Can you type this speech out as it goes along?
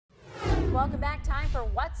welcome back. Time for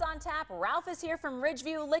What's on Tap. Ralph is here from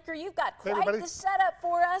Ridgeview Liquor. You've got quite the setup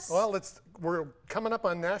for us. Well, we're coming up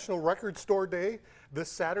on National Record Store Day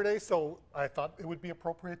this Saturday, so I thought it would be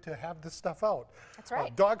appropriate to have this stuff out. That's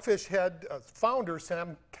right. Dogfish head founder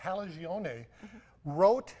Sam Calagione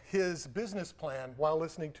wrote his business plan while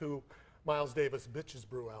listening to Miles Davis' Bitches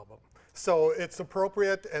Brew album. So it's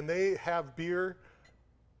appropriate, and they have beer,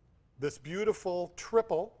 this beautiful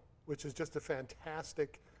triple, which is just a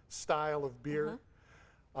fantastic style of beer.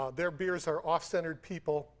 Their beers are off-centered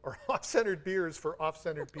people, or off-centered beers for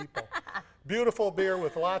off-centered people. Beautiful beer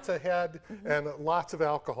with lots of head and lots of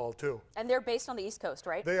alcohol too. And they're based on the East Coast,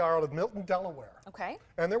 right? They are out of Milton, Delaware. Okay.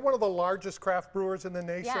 And they're one of the largest craft brewers in the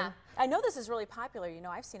nation. Yeah, I know this is really popular. You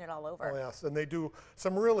know, I've seen it all over. Oh yes, and they do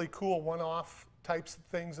some really cool one-off types of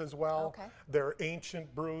things as well. Okay. Their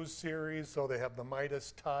Ancient Brews series, so they have the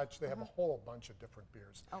Midas Touch. They have a whole bunch of different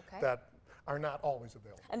beers that are not always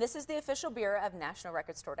available. And this is the official beer of National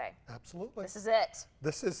Record Store Day. Absolutely. This is it.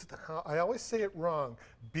 This is, I always say it wrong,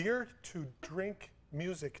 beer to drink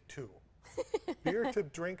music to. Beer to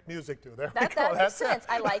drink music to. There we go. That makes sense.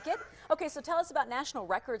 I like it. Okay, so tell us about National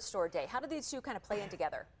Record Store Day. How do these two kind of play in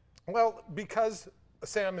together? Well, because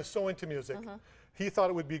Sam is so into music, he thought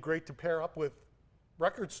it would be great to pair up with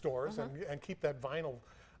record stores and keep that vinyl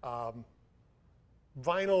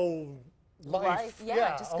life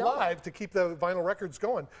alive, to keep the vinyl records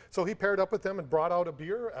going. So he paired up with them and brought out a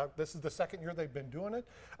beer. This is the second year they've been doing it.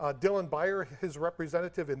 Dylan Byer, his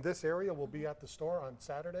representative in this area, will be at the store on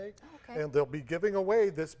Saturday, and they'll be giving away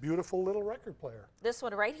this beautiful little record player. This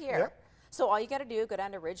one right here. Yep. So all you got to do, go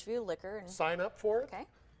down to Ridgeview Liquor and sign up for it. Okay.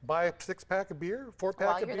 Buy a 6-pack of beer,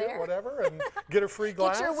 4-pack of beer, whatever, and get a free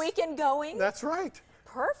glass. Get your weekend going. That's right.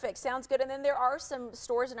 Perfect. Sounds good. And then there are some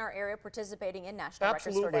stores in our area participating in National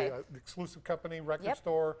Record Store Day. Absolutely. Exclusive Company Record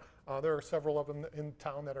Store. There are several of them in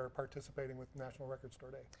town that are participating with National Record Store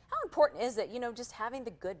Day. How important is it, you know, just having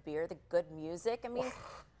the good beer, the good music? I mean,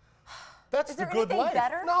 that's the good life.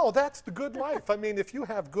 Better? No, that's the good life. I mean, if you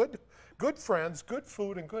have good friends, good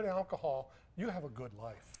food, and good alcohol, you have a good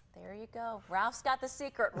life. There you go. Ralph's got the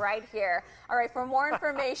secret right here. All right, for more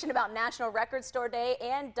information about National Record Store Day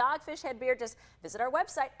and Dogfish Head Beer, just visit our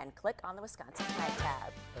website and click on the Wisconsin Tag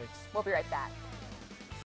tab. Thanks. We'll be right back.